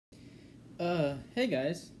Hey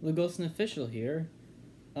guys, Lukegoldstonofficial here.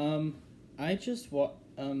 Um, I just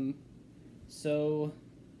so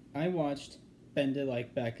I watched Bend It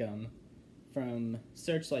Like Beckham from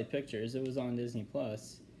Searchlight Pictures. It was on Disney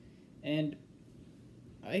Plus, and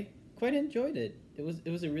I quite enjoyed it. It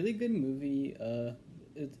was a really good movie.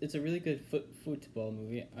 It's a really good football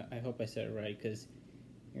movie. I hope I said it right because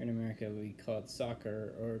here in America we call it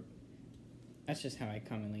soccer, or that's just how I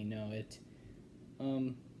commonly know it.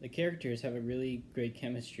 The characters have a really great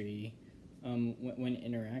chemistry when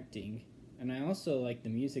interacting, and I also like the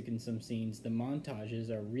music in some scenes. The montages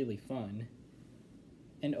are really fun,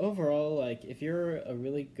 and overall, like if you're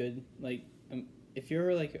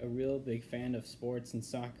like a real big fan of sports and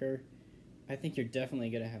soccer, I think you're definitely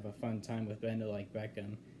gonna have a fun time with Benda Like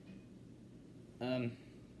Beckham. Um,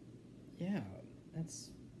 yeah, that's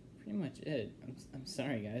pretty much it. I'm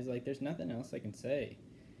sorry guys, like there's nothing else I can say.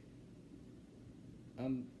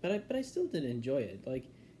 But I still did enjoy it. Like,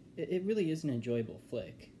 it really is an enjoyable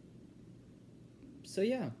flick. So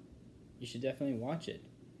yeah, you should definitely watch it.